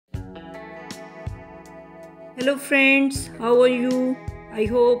Hello friends, how are you? I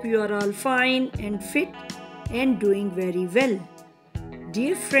hope you are all fine and fit and doing very well.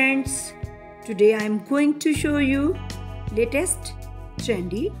 Dear friends, today I am going to show you latest,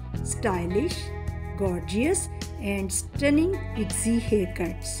 trendy, stylish, gorgeous and stunning pixie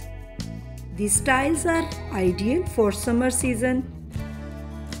haircuts. These styles are ideal for summer season.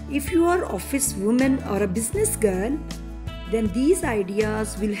 If you are office woman or a business girl, then these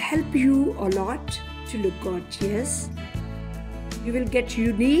ideas will help you a lot to look gorgeous. You will get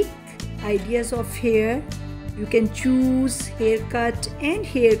unique ideas of hair. You can choose haircut and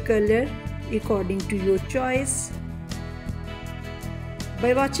hair color according to your choice.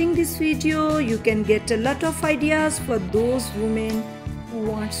 By watching this video, you can get a lot of ideas for those women who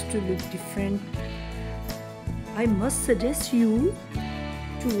wants to look different. I must suggest you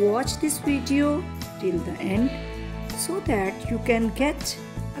to watch this video till the end so that you can get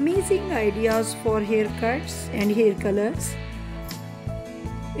amazing ideas for haircuts and hair colors.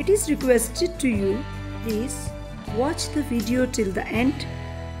 It is requested to you, please watch the video till the end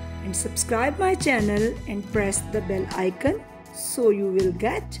and subscribe my channel and press the bell icon so you will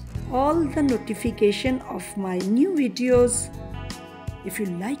get all the notification of my new videos. If you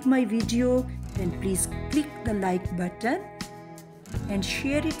like my video, then please click the like button and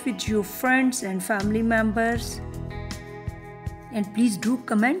share it with your friends and family members. And please do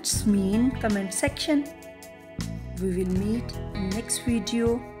comments me in comment section. We will meet in next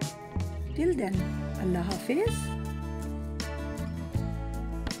video. Till then, Allah Hafiz.